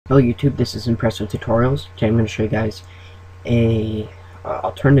Hello YouTube, this is Impressive Tutorials. Today I'm going to show you guys a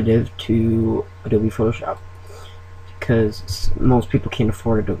alternative to Adobe Photoshop, because most people can't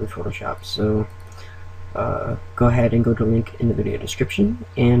afford Adobe Photoshop. So go ahead and go to the link in the video description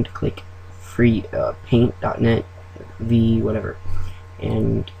and click free paint.net v whatever,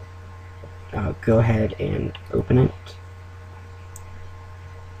 and go ahead and open it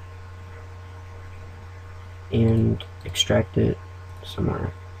and extract it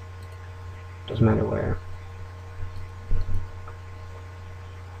somewhere. Doesn't matter where.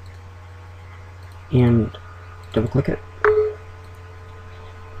 And double click it.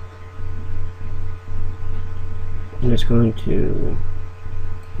 And it's going to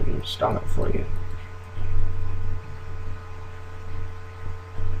install it for you.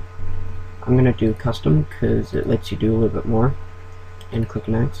 I'm going to do custom because it lets you do a little bit more. And click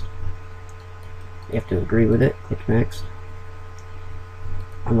next. You have to agree with it. Click next.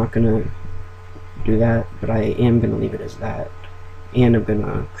 I'm not going to do that, but I am going to leave it as that, and I'm going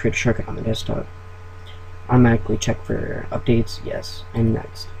to create a shortcut on the desktop. Automatically check for updates, yes, and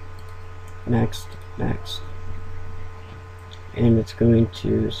next, next, and it's going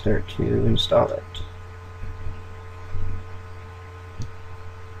to start to install it,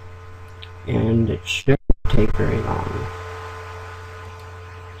 and it shouldn't take very long.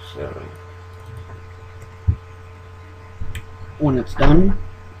 So when it's done,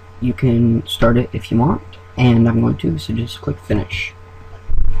 you can start it if you want, and I'm going to, so just click finish.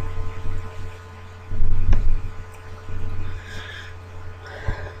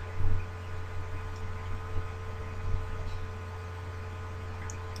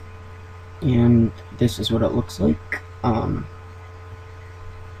 And this is what it looks like.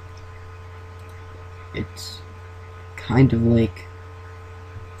 It's kind of like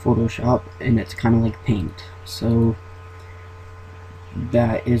Photoshop, and it's kind of like Paint. So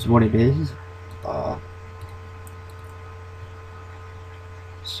that is what it is.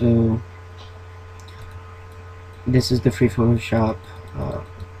 So this is the free Photoshop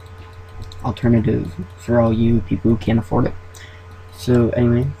alternative for all you people who can't afford it. So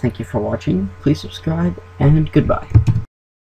anyway, thank you for watching. Please subscribe, and goodbye.